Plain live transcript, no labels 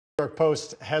New York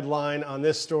Post headline on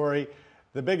this story: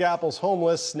 the Big Apple's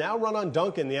homeless now run on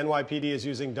Dunkin. The NYPD is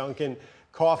using Dunkin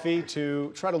coffee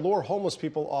to try to lure homeless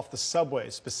people off the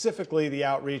subway. Specifically, the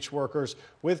outreach workers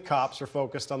with cops are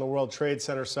focused on the World Trade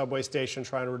Center subway station,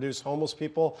 trying to reduce homeless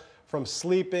people from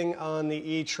sleeping on the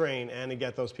E train and to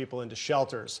get those people into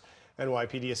shelters.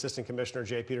 NYPD Assistant Commissioner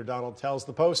J. Peter Donald tells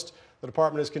the Post the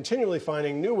department is continually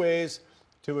finding new ways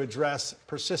to address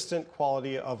persistent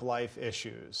quality of life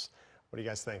issues. What do you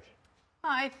guys think?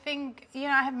 I think,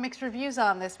 I have mixed reviews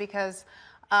on this because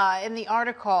in the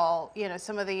article,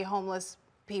 some of the homeless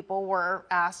people were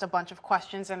asked a bunch of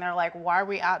questions and they're like, why are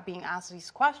we being asked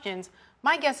these questions?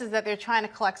 My guess is that they're trying to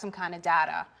collect some kind of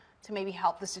data to maybe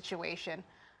help the situation.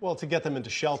 Well, to get them into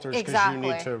shelters, because Exactly.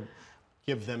 you need to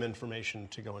give them information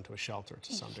to go into a shelter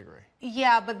to some degree.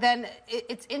 Yeah, but then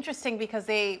it's interesting because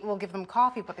they will give them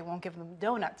coffee, but they won't give them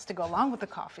donuts to go along with the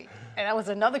coffee. And that was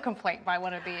another complaint by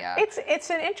one of the...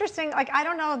 It's an interesting, I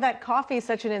don't know that coffee is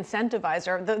such an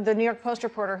incentivizer. The New York Post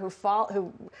reporter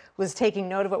who was taking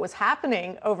note of what was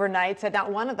happening overnight said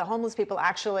not one of the homeless people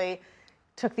actually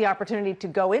took the opportunity to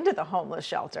go into the homeless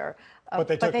shelter. But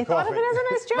they thought of it as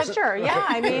a nice gesture. Yeah,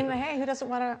 I mean, hey, who doesn't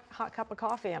want a hot cup of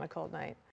coffee on a cold night?